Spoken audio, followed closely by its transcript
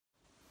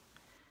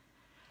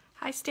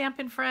Hi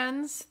Stampin'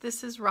 friends,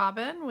 this is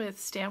Robin with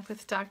Stamp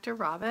with Dr.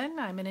 Robin.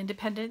 I'm an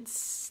independent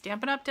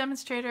Stampin' Up!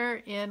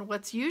 Demonstrator in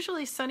what's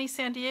usually sunny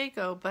San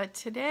Diego, but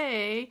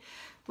today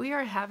we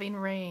are having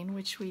rain,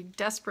 which we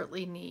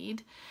desperately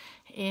need,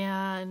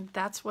 and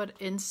that's what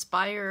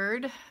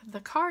inspired the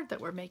card that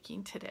we're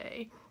making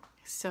today.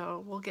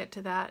 So we'll get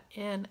to that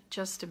in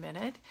just a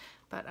minute,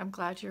 but I'm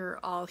glad you're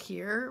all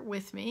here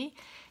with me,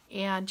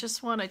 and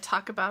just want to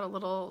talk about a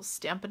little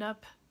Stampin'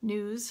 Up!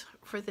 News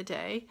for the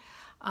day.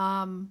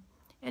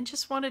 And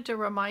just wanted to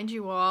remind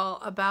you all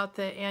about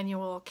the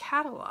annual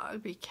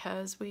catalog,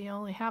 because we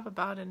only have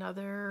about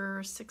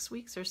another 6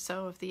 weeks or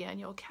so of the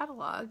annual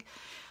catalog.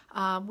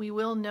 We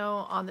will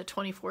know on the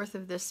 24th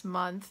of this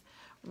month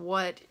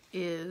what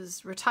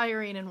is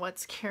retiring and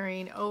what's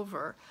carrying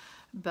over.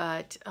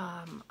 But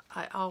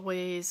I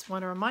always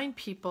want to remind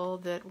people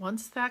that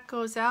once that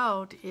goes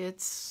out,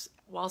 it's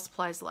while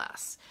supplies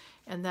last.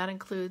 And that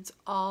includes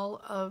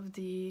all of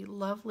the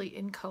lovely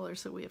in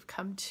colors that we have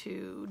come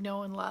to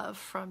know and love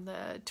from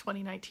the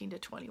 2019 to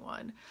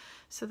 21.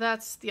 So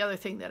that's the other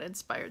thing that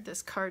inspired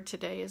this card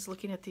today, is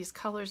looking at these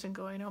colors and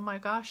going, oh my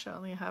gosh, I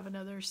only have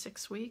another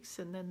 6 weeks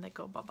and then they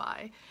go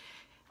bye-bye.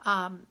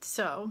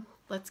 So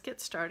let's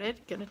get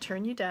started. Gonna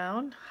turn you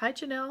down. Hi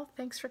Janelle,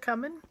 thanks for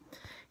coming.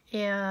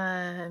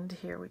 And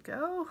here we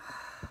go.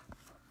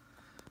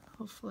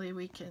 Hopefully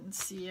we can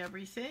see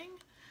everything.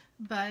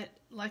 But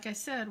like I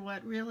said,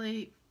 what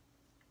really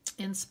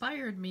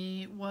inspired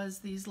me was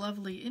these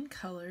lovely in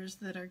colors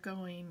that are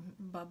going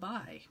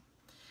bye-bye.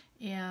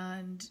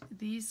 And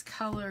these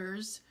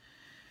colors,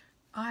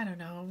 I don't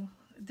know,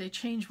 they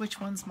change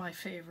which one's my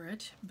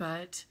favorite,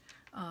 but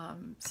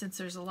since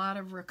there's a lot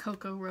of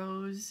Rococo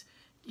Rose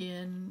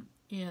in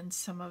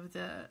some of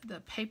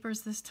the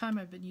papers this time,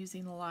 I've been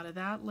using a lot of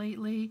that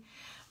lately.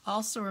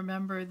 Also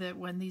remember that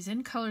when these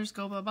in colors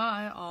go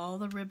bye-bye, all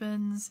the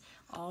ribbons,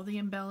 all the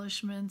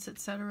embellishments,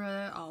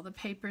 etc., all the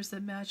papers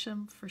that match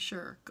them for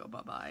sure go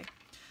bye-bye.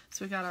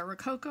 So we got our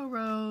Rococo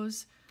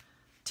Rose,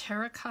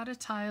 Terracotta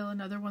Tile,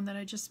 another one that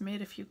I just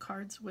made a few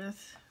cards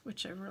with,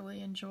 which I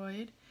really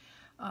enjoyed.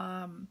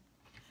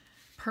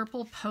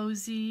 Purple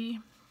Posy,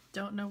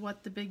 don't know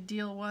what the big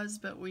deal was,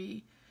 but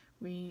we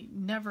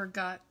never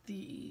got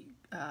the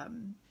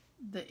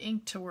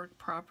ink to work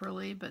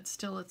properly, but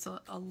still it's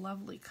a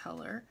lovely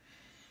color.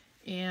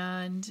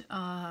 And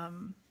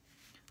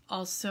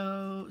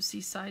also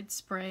Seaside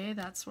Spray,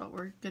 that's what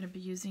we're going to be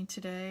using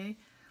today.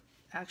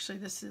 Actually,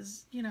 this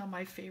is, you know,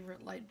 my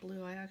favorite light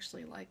blue. I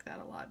actually like that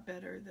a lot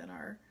better than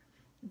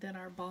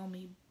our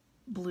balmy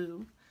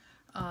blue.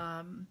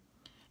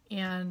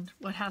 And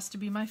what has to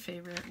be my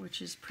favorite,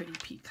 which is Pretty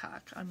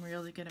Peacock. I'm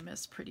really going to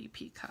miss Pretty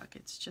Peacock.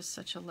 It's just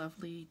such a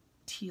lovely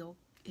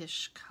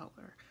teal-ish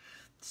color.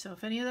 So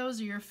if any of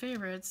those are your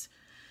favorites,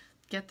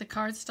 get the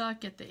cardstock,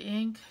 get the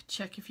ink,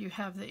 check if you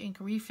have the ink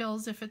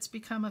refills if it's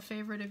become a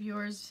favorite of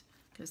yours,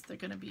 because they're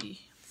gonna be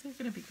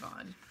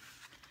gone.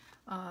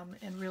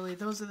 And really,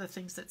 those are the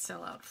things that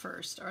sell out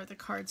first, are the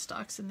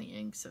cardstocks and the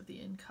inks of the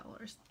in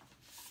colors.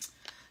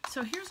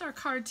 So here's our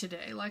card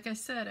today. Like I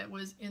said, it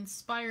was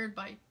inspired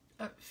by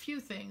a few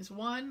things.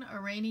 One, a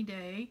rainy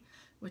day,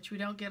 which we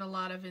don't get a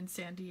lot of in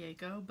San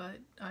Diego, but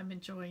I'm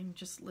enjoying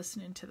just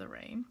listening to the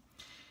rain.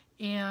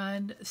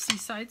 And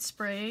Seaside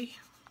Spray,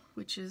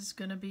 which is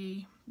going to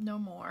be no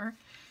more,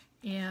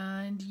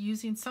 and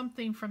using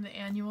something from the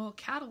annual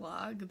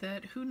catalog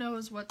that who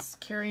knows what's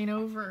carrying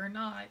over or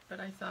not, but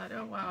I thought,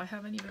 oh wow, I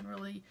haven't even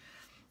really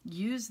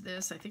used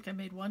this. I think I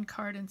made one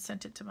card and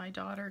sent it to my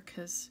daughter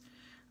because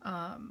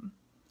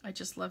I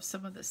just love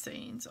some of the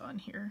sayings on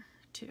here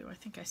too. I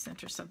think I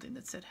sent her something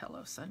that said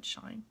hello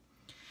sunshine.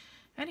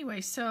 Anyway,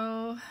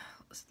 so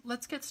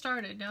let's get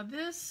started. Now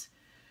this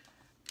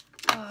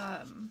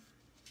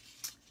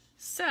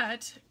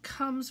set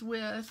comes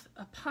with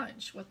a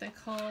punch, what they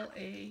call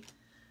a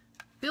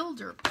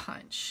builder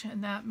punch,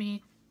 and that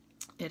means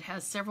it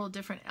has several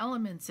different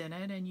elements in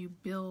it and you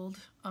build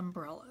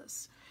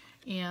umbrellas.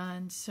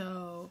 And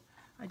so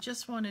I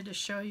just wanted to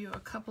show you a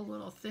couple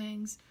little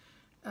things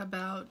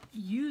about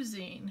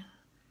using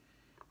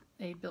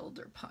a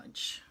builder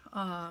punch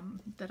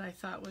that I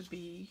thought would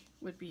be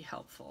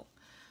helpful.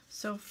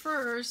 So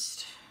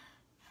first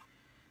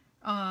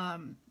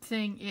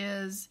thing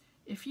is,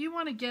 if you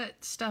want to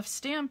get stuff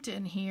stamped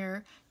in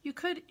here, you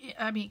could,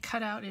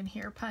 cut out in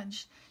here,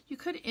 punched, you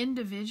could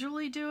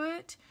individually do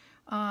it.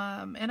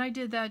 And I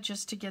did that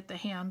just to get the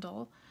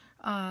handle.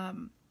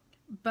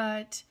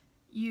 But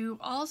you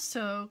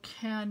also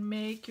can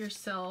make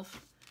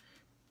yourself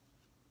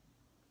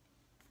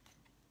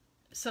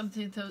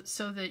something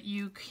so that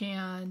you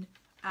can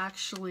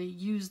actually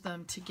use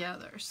them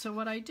together. So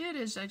what I did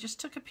is I just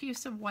took a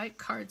piece of white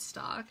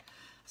cardstock,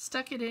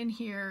 stuck it in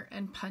here,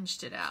 and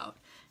punched it out.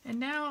 And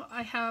now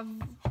I have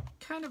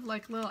kind of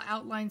like little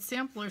outline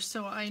samplers,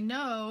 so I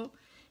know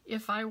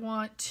if I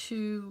want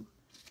to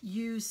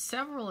use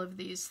several of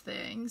these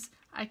things,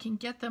 I can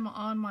get them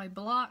on my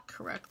block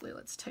correctly.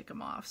 Let's take them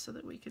off so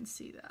that we can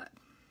see that.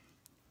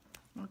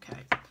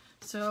 Okay,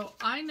 so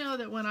I know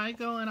that when I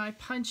go and I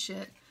punch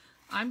it,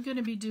 I'm going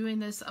to be doing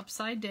this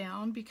upside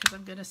down because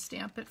I'm going to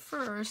stamp it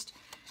first,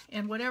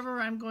 and whatever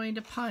I'm going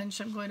to punch,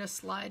 I'm going to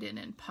slide in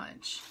and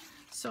punch.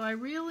 So I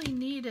really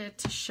need it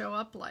to show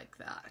up like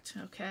that,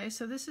 okay?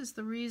 So this is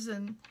the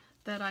reason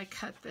that I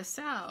cut this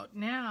out.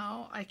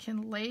 Now I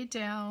can lay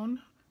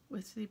down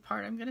with the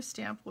part I'm going to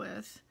stamp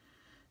with,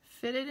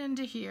 fit it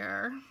into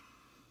here,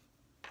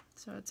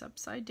 so it's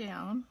upside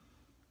down,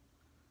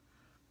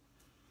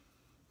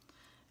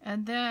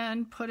 and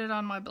then put it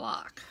on my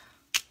block,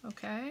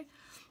 okay?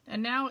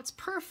 And now it's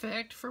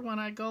perfect for when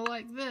I go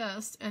like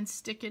this and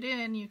stick it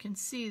in, you can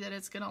see that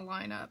it's going to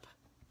line up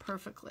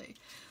perfectly.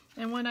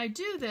 And when I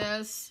do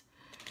this,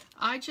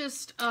 I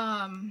just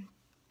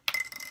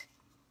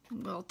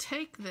will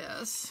take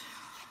this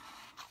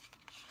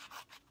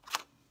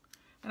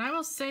and I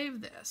will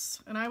save this,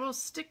 and I will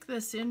stick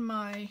this in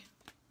my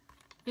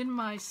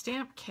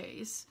stamp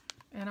case,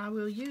 and I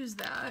will use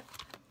that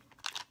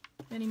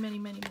many, many,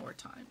 many more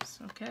times,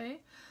 okay?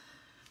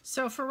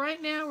 So for right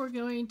now, we're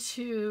going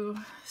to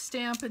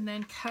stamp and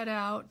then cut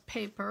out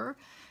paper,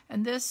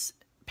 and this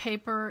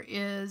paper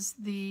is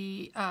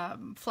the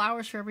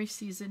Flowers for Every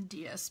Season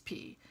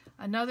DSP,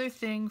 another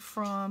thing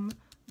from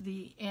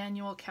the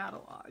annual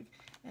catalog.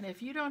 And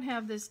if you don't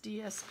have this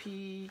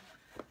DSP,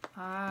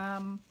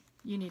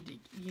 you need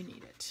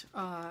it.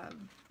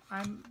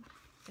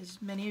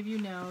 As many of you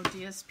know,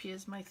 DSP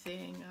is my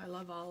thing. I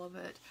love all of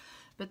it.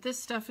 But this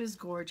stuff is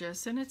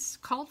gorgeous, and it's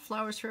called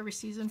Flowers for Every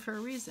Season for a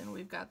reason.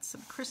 We've got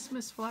some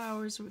Christmas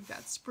flowers, we've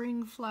got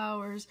spring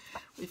flowers,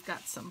 we've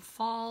got some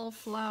fall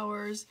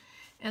flowers,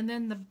 and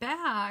then the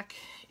back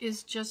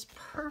is just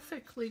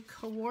perfectly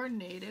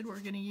coordinated.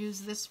 We're going to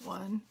use this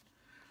one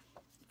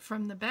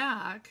from the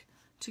back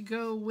to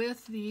go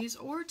with these,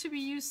 or to be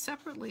used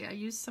separately. I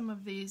used some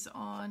of these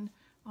on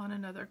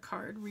another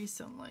card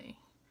recently.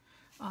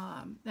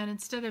 And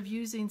instead of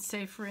using,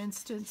 say, for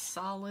instance,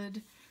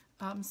 solid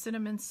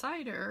cinnamon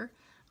cider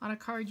on a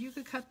card, you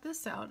could cut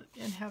this out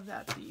and have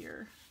that be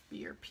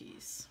your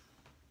piece.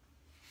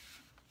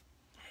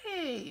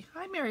 Hey,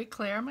 hi Mary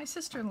Claire, my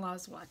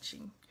sister-in-law's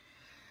watching.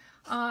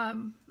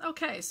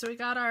 Okay, so we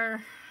got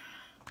our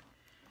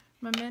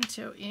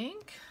Memento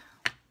ink,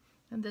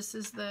 and this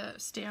is the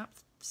stamp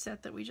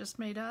set that we just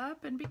made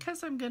up. And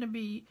because I'm going to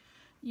be,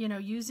 you know,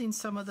 using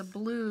some of the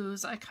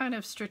blues, I kind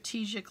of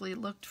strategically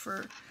looked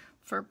for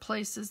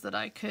places that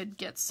I could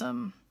get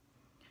some.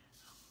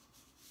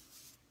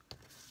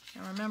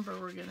 And remember,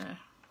 we're going to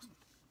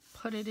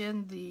put it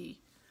in the,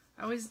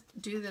 I always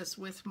do this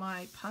with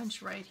my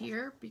punch right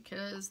here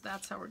because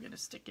that's how we're going to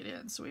stick it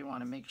in. So we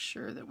want to make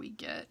sure that we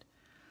get,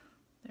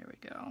 there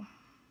we go.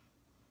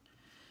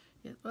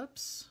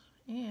 Whoops.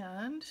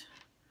 And,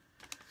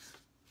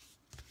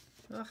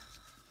 ugh,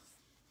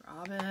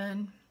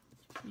 Robin,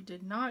 we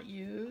did not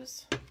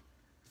use,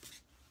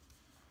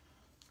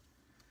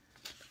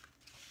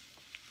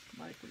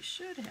 like we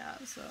should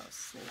have, so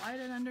slide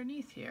it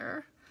underneath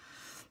here.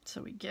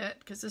 So we get,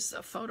 because this is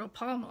a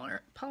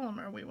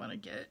photopolymer, we want to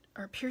get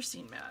our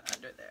piercing mat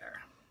under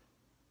there.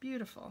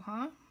 Beautiful,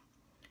 huh?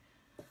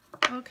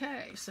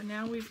 Okay, so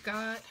now we've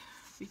got,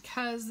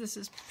 because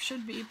this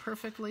should be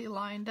perfectly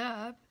lined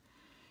up,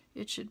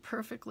 it should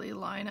perfectly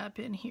line up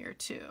in here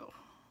too.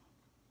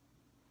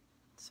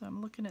 So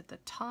I'm looking at the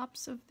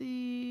tops of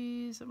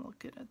these, I'm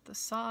looking at the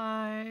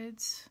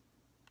sides.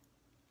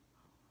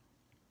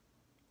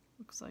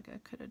 Looks like I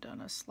could have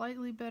done a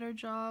slightly better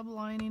job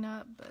lining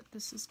up, but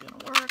this is going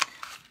to work.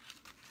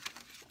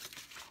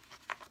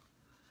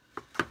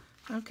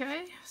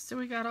 Okay, so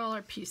we got all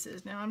our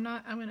pieces. Now I'm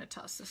going to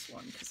toss this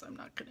one because I'm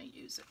not going to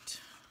use it.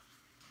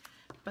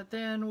 But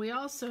then we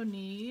also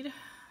need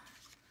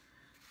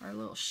our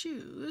little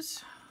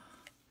shoes.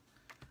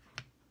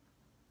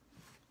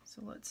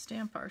 So let's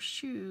stamp our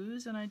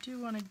shoes, and I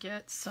do want to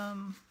get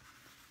some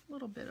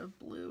little bit of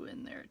blue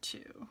in there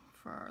too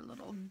for our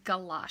little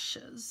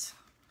galoshes.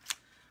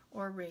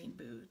 Or rain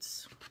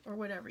boots, or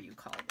whatever you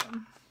call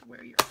them,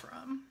 where you're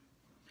from.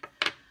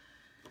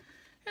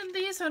 And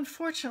these,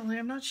 unfortunately,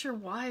 I'm not sure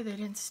why they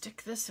didn't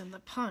stick this in the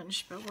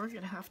punch, but we're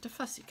going to have to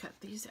fussy cut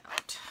these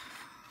out.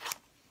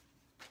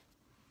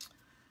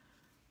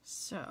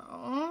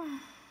 So,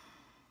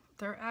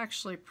 they're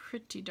actually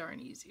pretty darn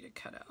easy to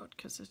cut out,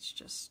 because it's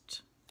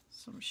just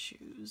some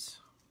shoes.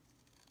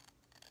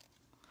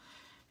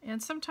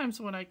 And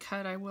sometimes when I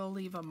cut, I will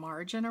leave a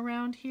margin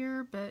around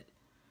here, but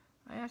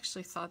I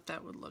actually thought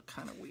that would look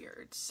kind of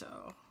weird,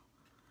 so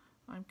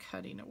I'm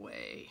cutting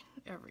away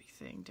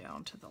everything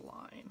down to the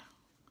line.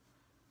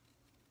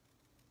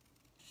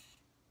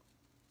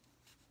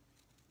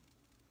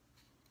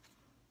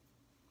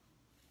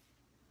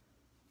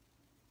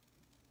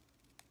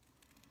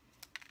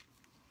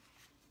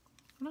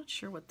 I'm not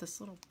sure what this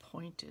little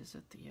point is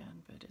at the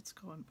end, but it's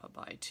going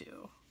bye-bye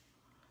too.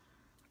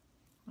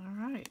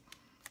 All right,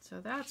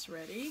 so that's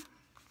ready.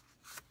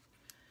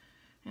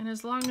 And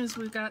as long as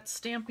we've got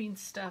stamping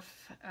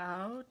stuff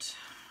out,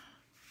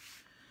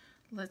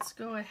 let's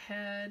go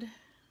ahead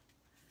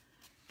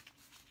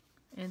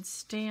and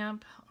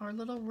stamp our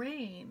little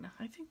rain.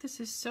 I think this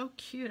is so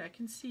cute. I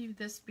can see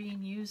this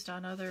being used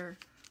on other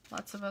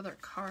lots of other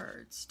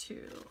cards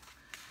too.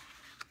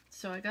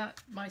 So I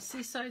got my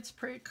Seaside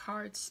Spray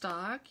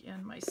cardstock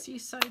and my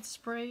Seaside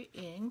Spray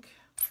ink,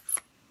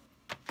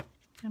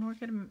 and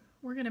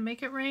we're gonna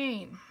make it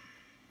rain.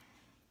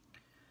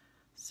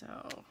 So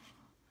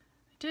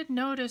I did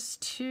notice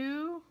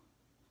too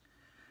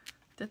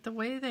that the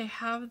way they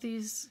have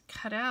these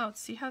cut out,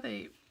 see how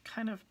they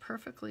kind of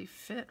perfectly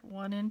fit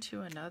one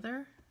into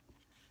another?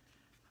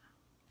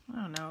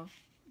 I don't know.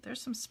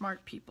 There's some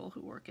smart people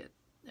who work at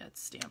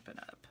Stampin'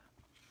 Up.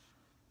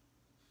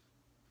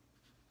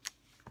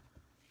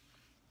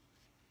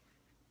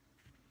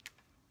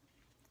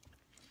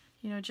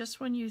 You know, just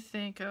when you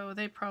think, oh,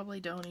 they probably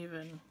don't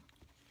even,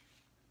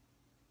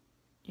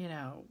 you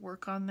know,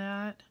 work on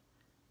that,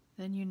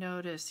 then you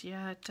notice,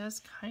 yeah, it does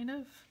kind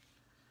of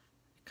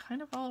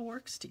all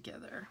works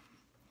together.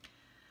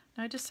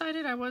 Now I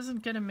decided I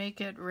wasn't going to make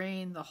it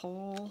rain the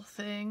whole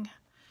thing.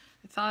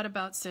 I thought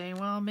about saying,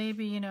 well,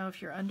 maybe, you know,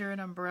 if you're under an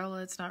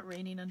umbrella, it's not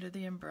raining under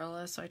the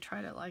umbrella, so I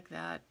tried it like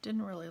that.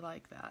 Didn't really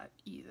like that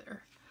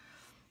either.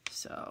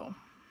 So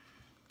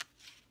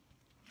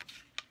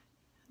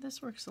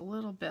this works a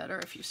little better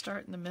if you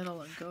start in the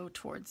middle and go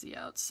towards the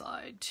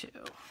outside too.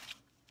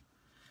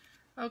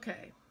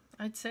 Okay,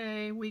 I'd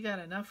say we got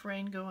enough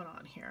rain going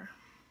on here.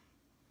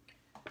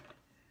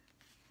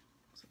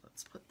 So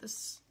let's put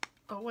this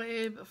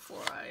away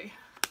before I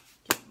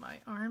get my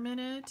arm in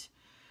it.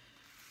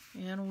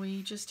 And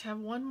we just have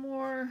one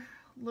more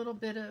little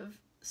bit of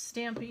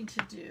stamping to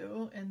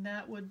do, and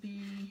that would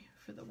be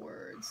for the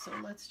words. So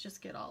let's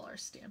just get all our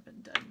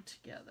stamping done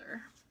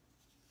together.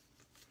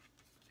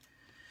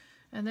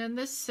 And then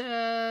this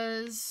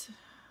says,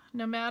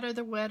 no matter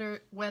the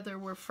weather,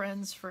 we're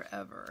friends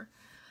forever.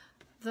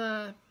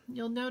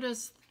 You'll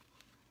notice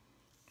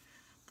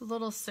the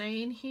little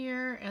saying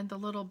here and the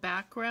little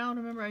background.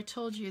 Remember I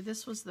told you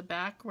this was the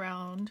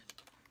background,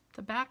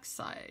 the back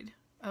side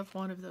of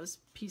one of those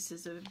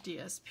pieces of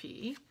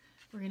DSP.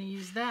 We're going to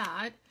use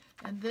that.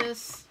 And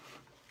this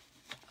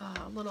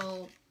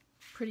little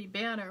pretty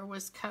banner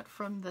was cut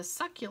from the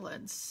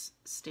Succulents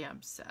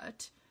stamp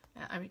set.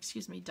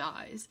 Excuse me,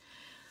 dies.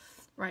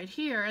 Right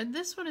here, and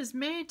this one is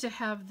made to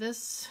have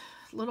this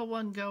little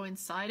one go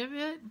inside of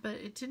it, but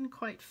it didn't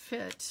quite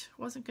fit. It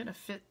wasn't going to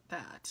fit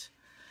that.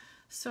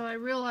 So I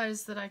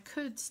realized that I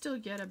could still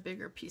get a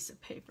bigger piece of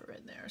paper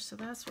in there, so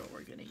that's what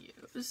we're going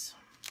to use.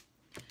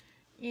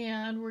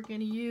 And we're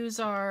going to use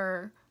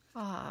our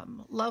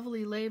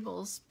Lovely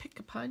Labels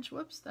Pick-a-Punch.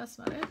 Whoops, that's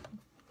not it.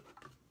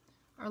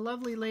 Our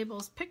Lovely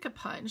Labels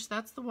Pick-a-Punch,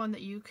 that's the one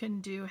that you can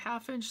do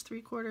 1/2 inch,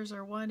 3/4,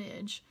 or 1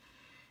 inch.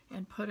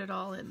 And put it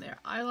all in there.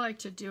 I like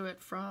to do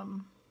it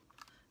from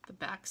the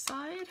back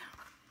side.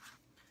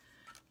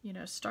 You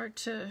know, start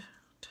to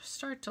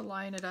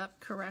line it up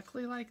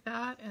correctly like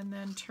that, and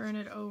then turn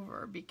it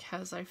over,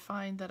 because I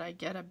find that I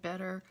get a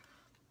better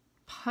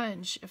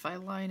punch if I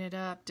line it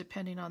up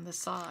depending on the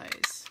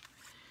size.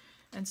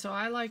 And so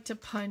I like to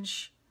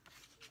punch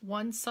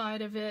one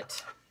side of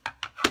it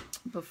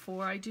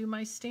before I do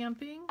my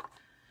stamping,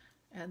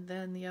 and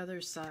then the other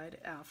side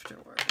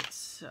afterwards.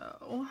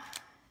 So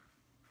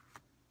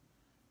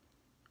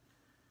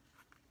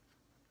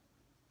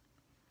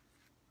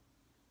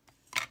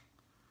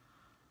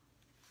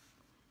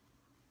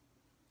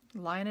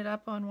line it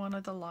up on one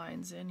of the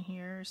lines in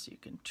here so you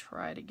can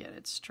try to get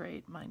it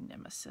straight, my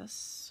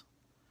nemesis.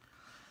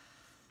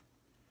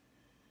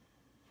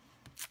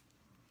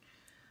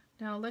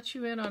 Now I'll let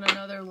you in on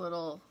another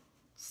little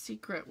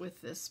secret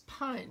with this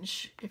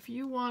punch. If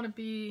you want to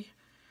be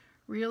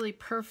really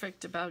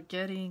perfect about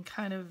getting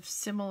kind of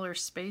similar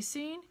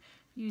spacing,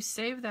 you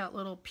save that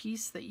little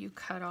piece that you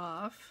cut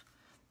off,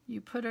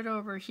 you put it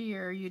over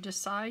here, you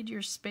decide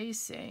your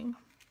spacing,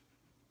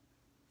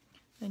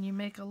 then you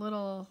make a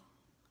little,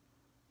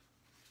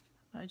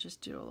 I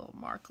just do a little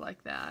mark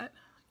like that.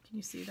 Can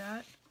you see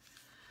that?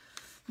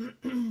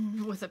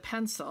 With a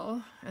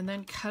pencil, and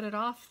then cut it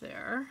off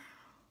there.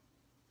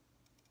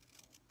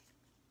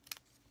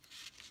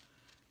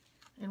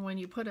 And when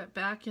you put it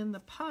back in the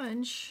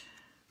punch,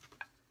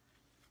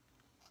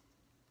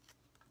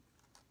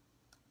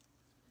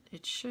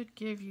 it should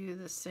give you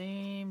the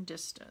same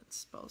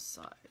distance, both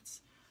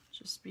sides.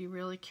 Just be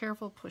really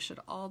careful, push it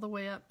all the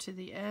way up to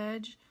the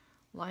edge,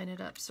 line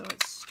it up so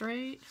it's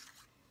straight,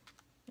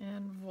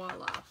 and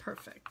voila,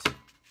 perfect.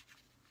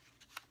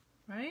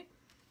 Right?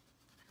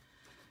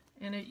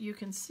 And you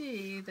can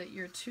see that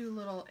your two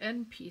little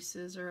end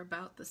pieces are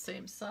about the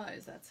same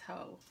size. That's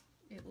how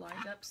it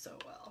lined up so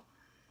well.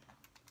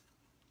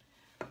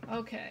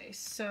 Okay,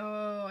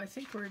 so I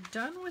think we're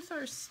done with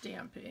our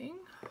stamping.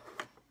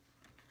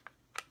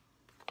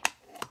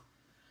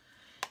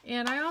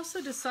 And I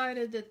also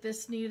decided that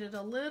this needed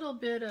a little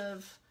bit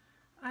of,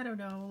 I don't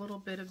know, a little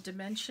bit of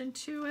dimension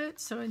to it.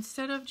 So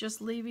instead of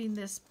just leaving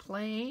this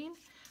plain,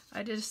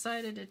 I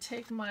decided to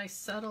take my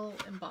subtle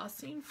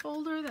embossing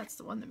folder. That's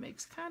the one that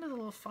makes kind of the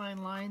little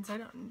fine lines. I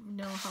don't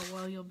know how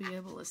well you'll be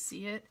able to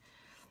see it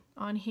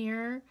on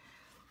here,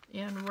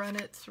 and run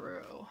it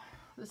through.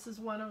 This is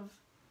one of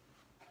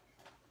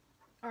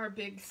our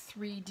big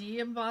 3D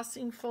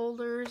embossing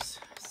folders.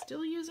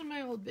 Still using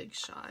my old Big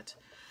Shot.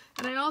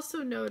 And I also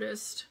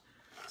noticed,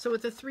 so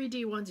with the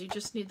 3D ones, you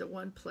just need the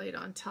one plate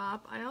on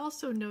top. I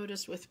also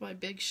noticed with my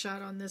Big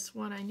Shot on this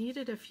one, I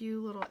needed a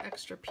few little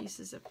extra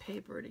pieces of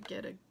paper to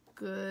get a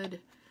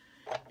good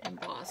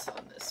emboss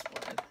on this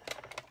one.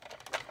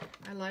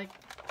 I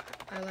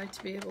like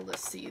to be able to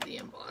see the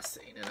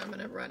embossing, and I'm going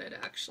to run it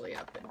actually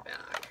up and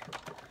back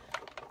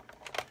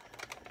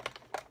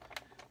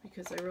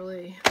because I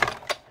really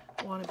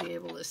want to be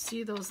able to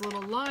see those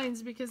little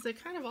lines because they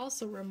kind of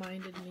also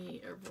reminded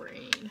me of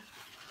rain.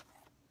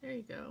 There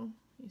you go.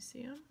 You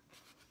see them?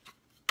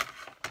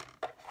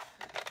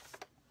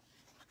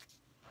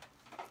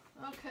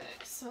 Okay,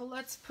 so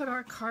let's put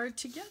our card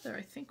together.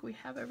 I think we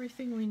have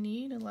everything we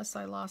need unless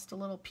I lost a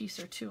little piece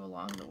or two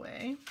along the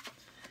way.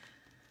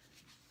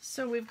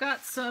 So we've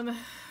got some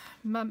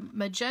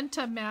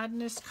Magenta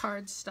Madness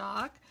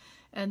cardstock,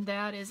 and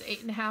that is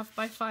 8.5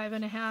 by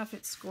 5.5.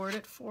 It's scored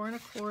at 4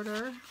 1/4.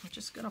 We're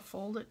just going to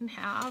fold it in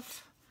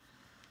half.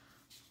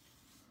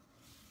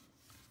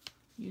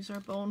 Use our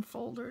bone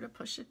folder to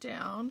push it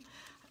down.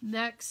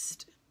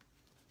 Next,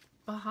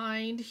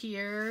 behind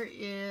here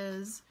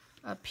is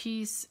a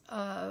piece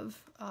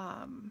of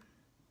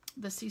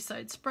the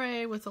Seaside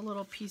Spray with a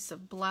little piece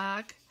of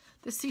black.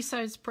 The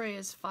Seaside Spray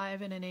is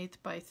 5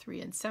 1/8 by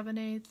 3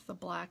 7/8. The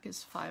black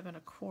is 5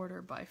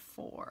 1/4 by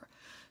 4.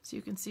 So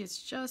you can see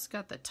it's just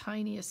got the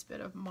tiniest bit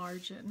of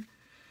margin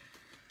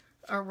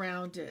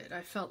around it.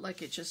 I felt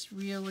like it just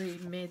really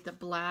made the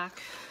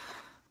black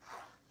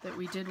that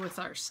we did with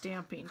our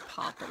stamping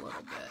pop a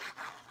little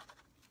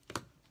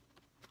bit.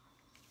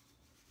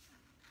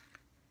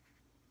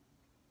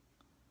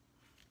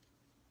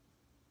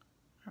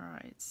 All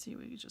right, see,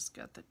 we just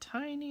got the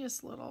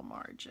tiniest little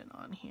margin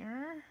on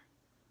here.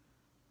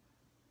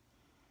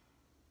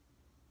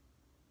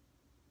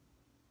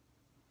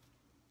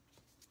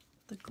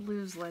 The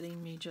glue's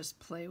letting me just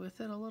play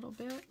with it a little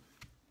bit.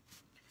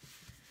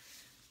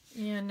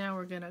 And now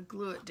we're going to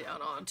glue it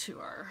down onto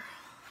our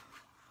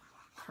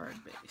card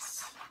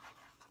base.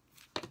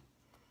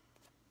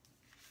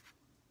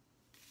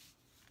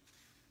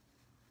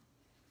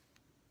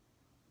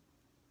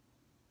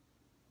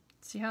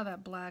 See how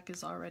that black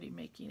is already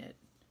making it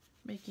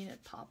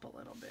pop a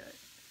little bit.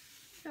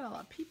 Got a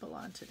lot of people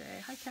on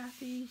today. Hi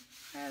Kathy.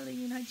 Hi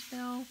Eileen. Hi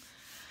Janelle.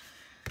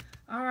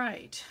 All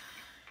right.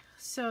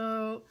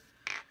 So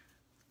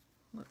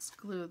let's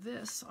glue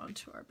this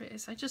onto our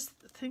base. I just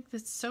think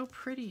it's so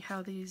pretty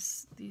how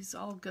these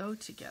all go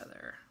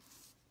together.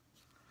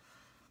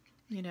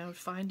 You know,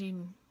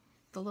 finding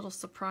the little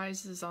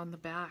surprises on the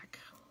back.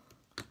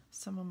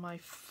 Some of my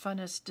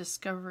funnest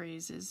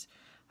discoveries is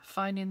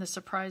finding the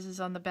surprises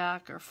on the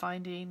back, or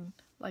finding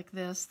like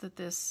this, that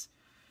this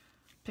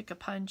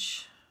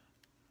pick-a-punch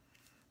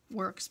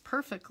works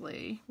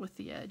perfectly with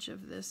the edge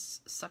of this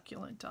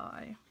succulent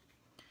die.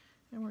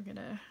 And we're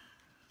gonna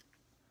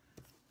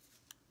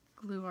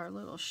glue our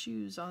little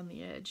shoes on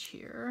the edge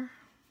here.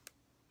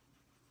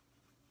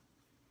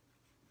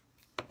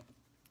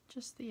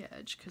 Just the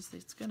edge, because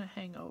it's going to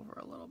hang over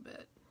a little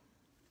bit.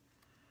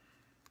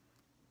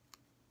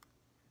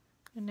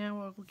 And now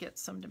we'll get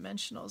some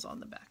dimensionals on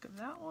the back of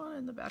that one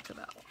and the back of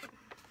that one.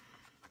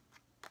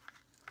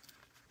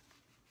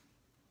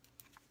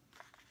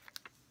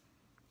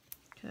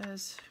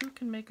 Because who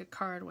can make a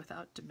card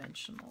without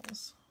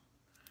dimensionals?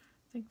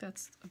 I think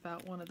that's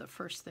about one of the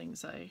first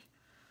things I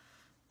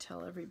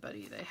tell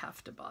everybody they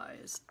have to buy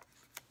is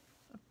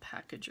a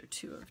package or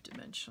two of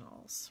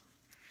dimensionals.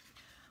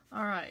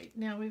 All right,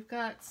 now we've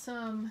got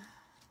some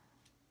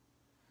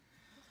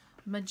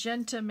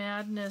Magenta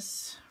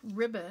Madness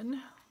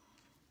ribbon.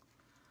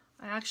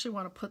 I actually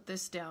want to put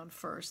this down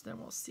first, then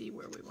we'll see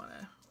where we want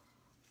to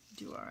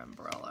do our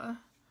umbrella.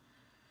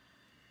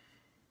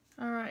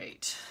 All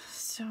right,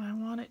 so I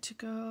want it to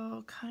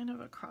go kind of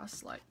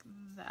across like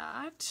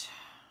that.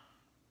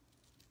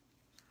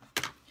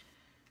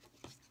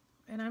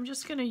 And I'm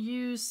just going to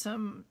use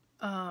some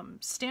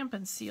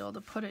Stampin' Seal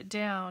to put it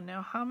down.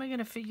 Now, how am I going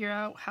to figure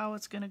out how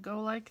it's going to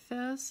go like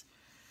this?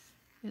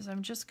 Is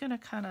I'm just going to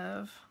kind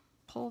of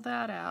pull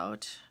that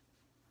out.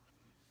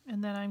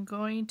 And then I'm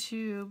going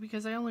to,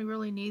 because I only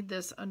really need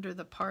this under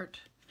the part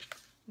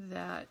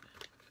that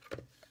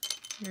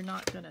you're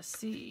not going to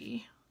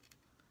see,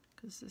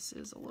 because this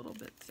is a little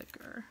bit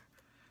thicker.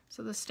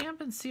 So the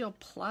Stampin' Seal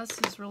Plus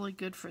is really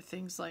good for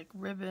things like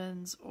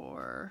ribbons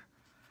or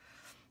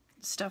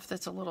stuff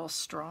that's a little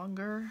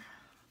stronger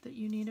that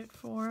you need it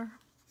for.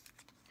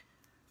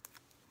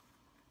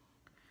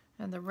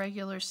 And the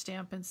regular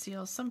Stampin'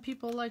 Seal, some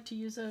people like to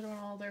use it on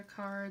all their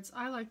cards.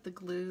 I like the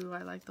glue.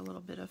 I like the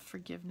little bit of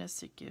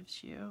forgiveness it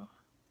gives you.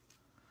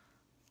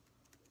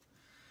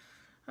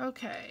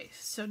 Okay,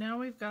 so now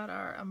we've got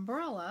our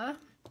umbrella,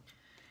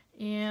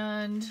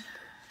 and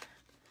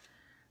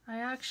I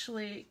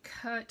actually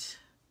cut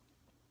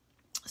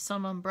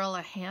some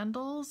umbrella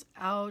handles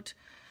out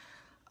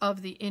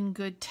of the In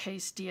Good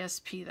Taste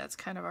DSP. That's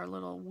kind of our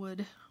little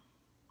wood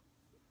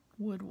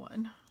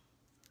one.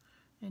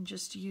 And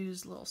just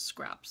use little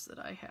scraps that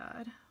I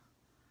had.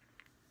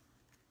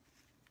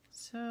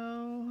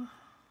 So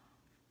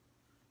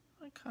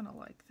I kind of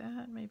like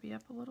that, maybe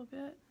up a little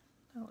bit.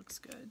 That looks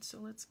good. So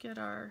let's get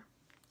our,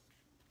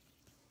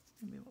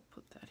 maybe we'll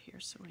put that here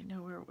so we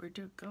know where we're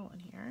going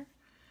here.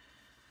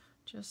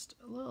 Just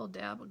a little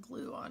dab of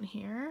glue on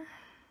here.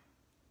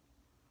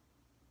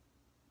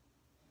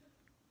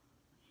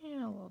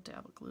 And a little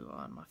dab of glue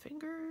on my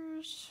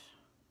fingers.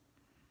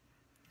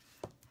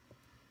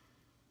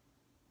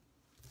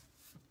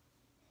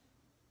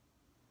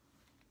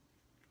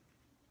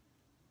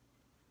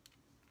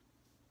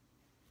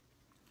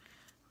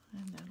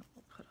 And then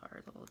we'll put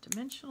our little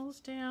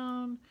dimensionals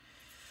down.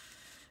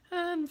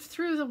 And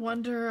through the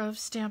wonder of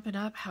Stampin'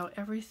 Up, how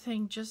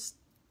everything just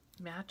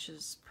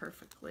matches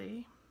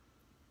perfectly,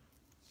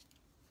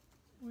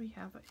 we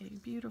have a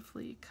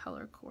beautifully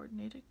color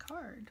coordinated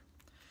card.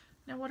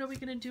 Now what are we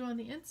going to do on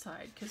the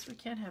inside? Because we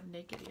can't have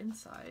naked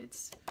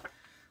insides.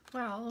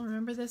 Well,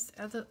 remember this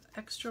other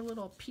extra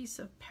little piece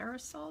of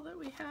parasol that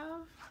we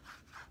have?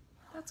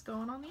 That's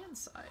going on the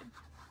inside.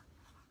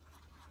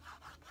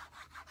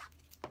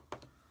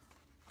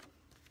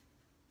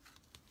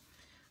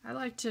 I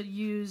like to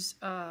use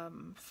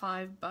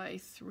 5 by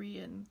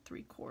 3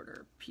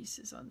 3/4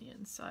 pieces on the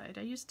inside.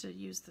 I used to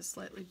use the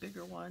slightly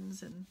bigger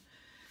ones, and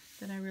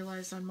then I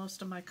realized on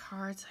most of my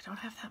cards I don't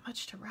have that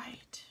much to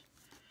write.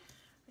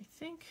 I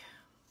think,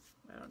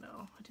 I don't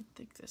know, I didn't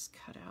think this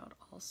cut out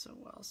all so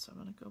well, so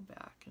I'm going to go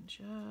back and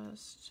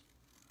just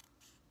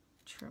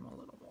trim a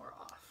little more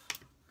off.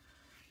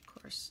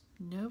 Of course,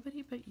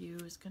 nobody but you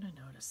is going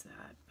to notice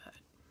that, but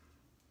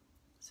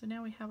so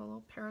now we have a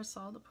little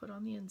parasol to put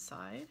on the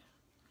inside.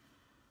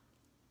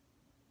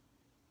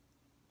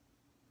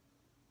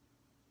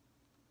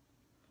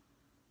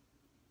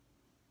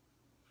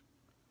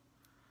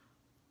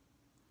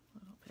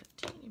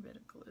 Teeny bit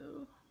of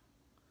glue.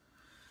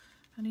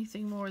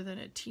 Anything more than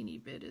a teeny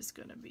bit is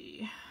going to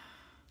be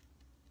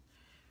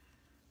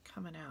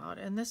coming out.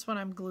 And this one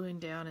I'm gluing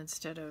down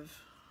instead of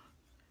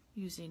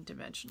using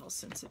dimensional,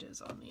 since it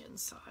is on the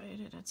inside,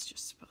 and it's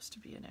just supposed to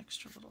be an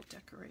extra little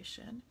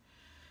decoration.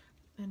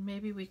 And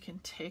maybe we can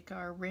take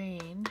our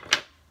rain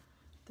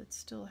that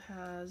still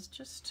has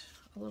just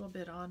a little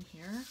bit on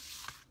here,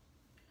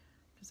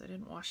 because I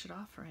didn't wash it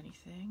off or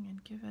anything,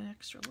 and give an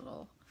extra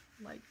little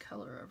light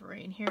color of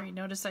rain. Here you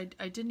notice I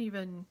didn't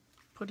even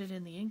put it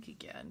in the ink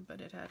again, but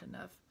it had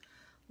enough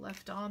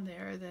left on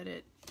there that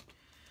it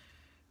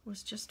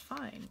was just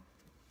fine.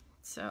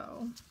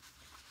 So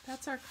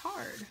that's our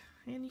card,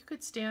 and you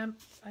could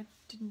stamp, I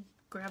didn't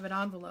grab an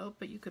envelope,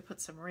 but you could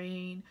put some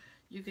rain,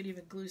 you could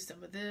even glue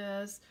some of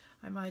this.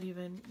 I might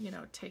even, you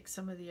know, take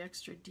some of the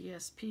extra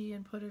DSP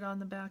and put it on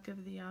the back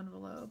of the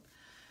envelope.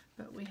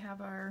 But we have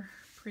our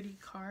pretty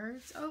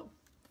cards. Oh,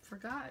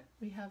 forgot,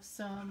 we have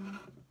some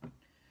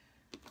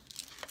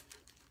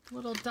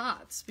little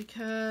dots,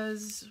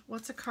 because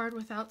what's a card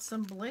without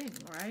some bling,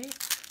 right?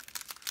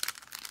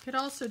 Could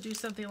also do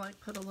something like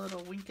put a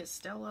little Wink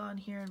Stella on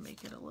here and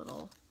make it a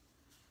little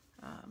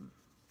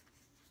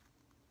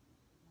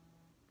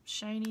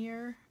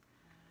shinier,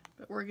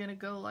 but we're gonna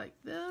go like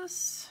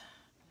this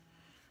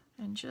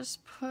and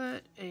just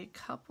put a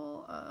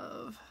couple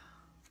of,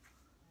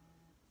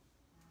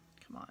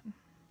 come on,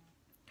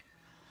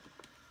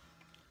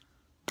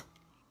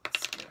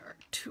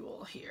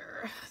 tool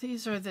here.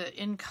 These are the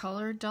in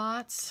color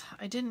dots.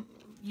 I didn't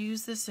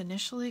use this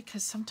initially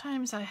because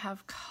sometimes I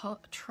have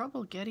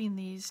trouble getting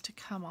these to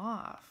come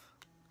off.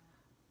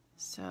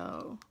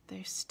 So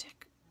they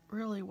stick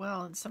really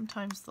well, and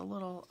sometimes the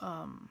little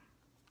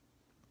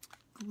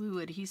glue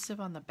adhesive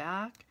on the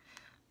back,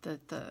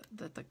 that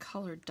the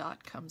colored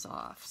dot comes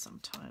off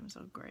sometimes.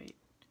 Oh great,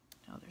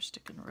 now they're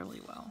sticking really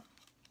well.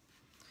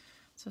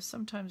 So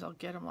sometimes I'll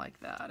get them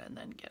like that and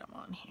then get them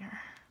on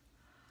here.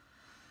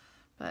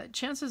 But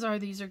chances are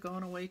these are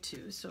going away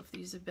too, so if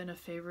these have been a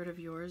favorite of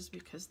yours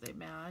because they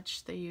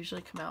match, they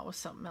usually come out with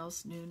something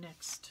else new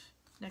next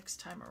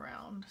time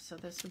around. So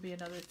this would be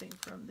another thing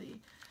from the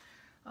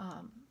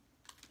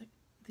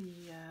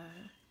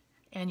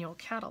annual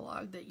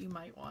catalog that you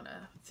might want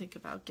to think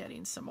about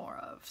getting some more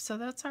of. So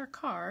that's our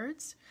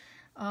cards.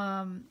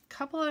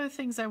 Couple other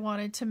things I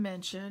wanted to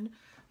mention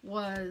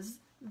was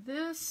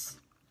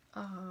this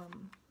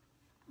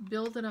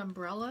Build an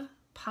Umbrella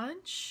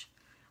punch.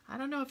 I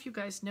don't know if you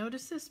guys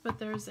noticed this, but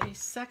there's a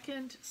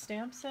second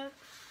stamp set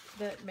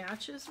that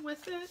matches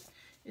with it.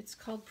 It's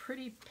called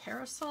Pretty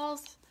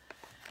Parasols,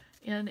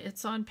 and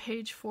it's on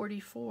page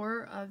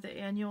 44 of the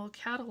annual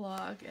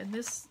catalog, and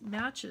this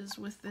matches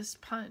with this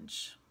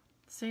punch.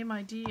 Same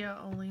idea,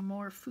 only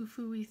more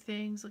foo-foo-y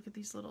things. Look at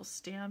these little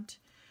stamped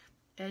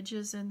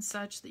edges and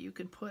such that you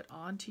can put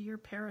onto your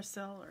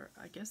parasol, or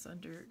I guess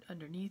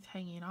underneath,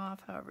 hanging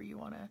off, however you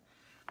want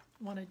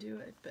to do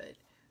it. But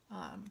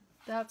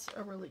that's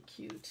a really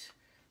cute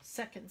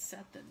second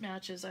set that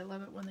matches. I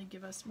love it when they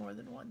give us more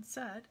than one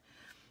set.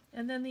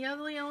 And then the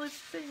only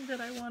thing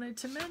that I wanted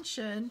to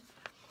mention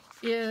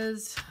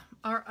is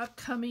our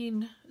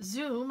upcoming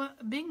Zoom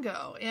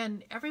bingo.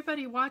 And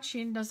everybody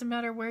watching, doesn't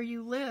matter where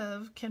you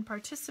live, can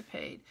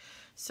participate.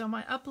 So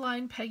my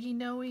upline, Peggy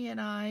Noe, and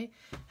I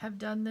have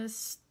done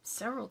this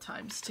several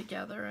times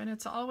together, and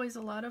it's always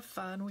a lot of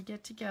fun. We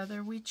get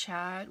together, we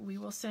chat, we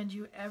will send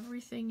you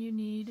everything you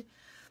need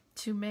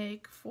to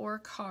make 4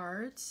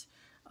 cards,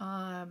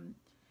 and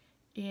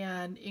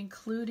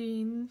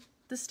including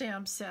the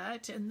stamp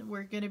set, and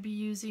we're going to be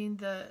using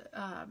the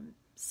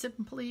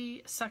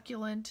Simply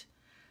Succulent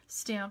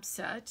stamp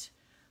set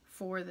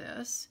for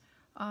this.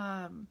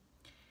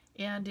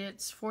 And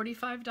it's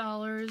 $45,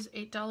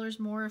 $8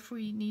 more if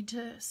we need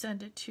to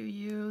send it to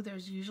you.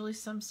 There's usually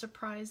some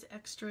surprise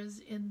extras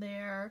in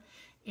there,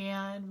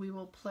 and we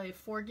will play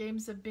 4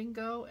 games of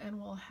bingo, and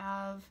we'll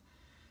have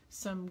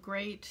some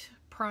great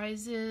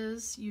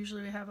prizes.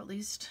 Usually we have at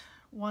least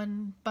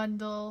 1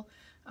 bundle.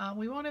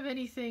 We won't have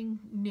anything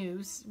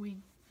new.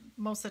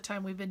 Most of the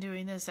time we've been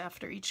doing this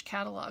after each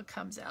catalog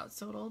comes out,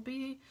 so it'll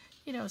be,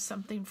 you know,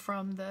 something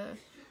from the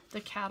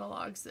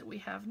catalogs that we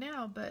have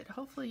now. But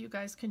hopefully you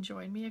guys can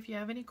join me. If you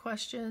have any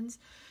questions,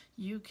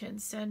 you can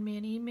send me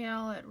an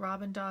email at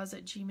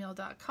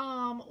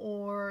robindaws@gmail.com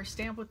or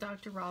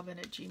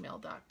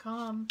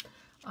stampwithdrrobin@gmail.com.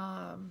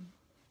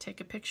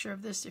 Take a picture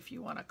of this if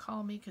you want to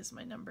call me, because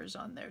my number's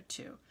on there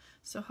too.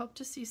 So hope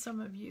to see some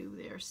of you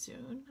there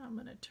soon. I'm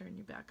going to turn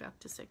you back up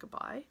to say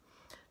goodbye,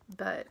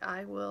 but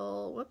I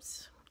will,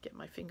 whoops, get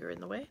my finger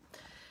in the way.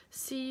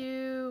 See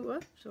you,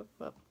 whoops,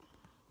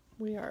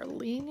 we are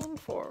leaning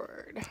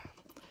forward.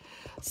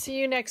 See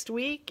you next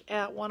week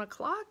at 1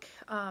 o'clock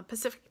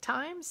Pacific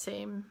time,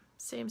 same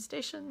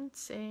station,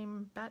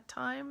 same bat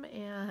time,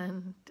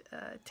 and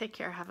take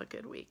care. Have a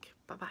good week.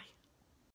 Bye-bye.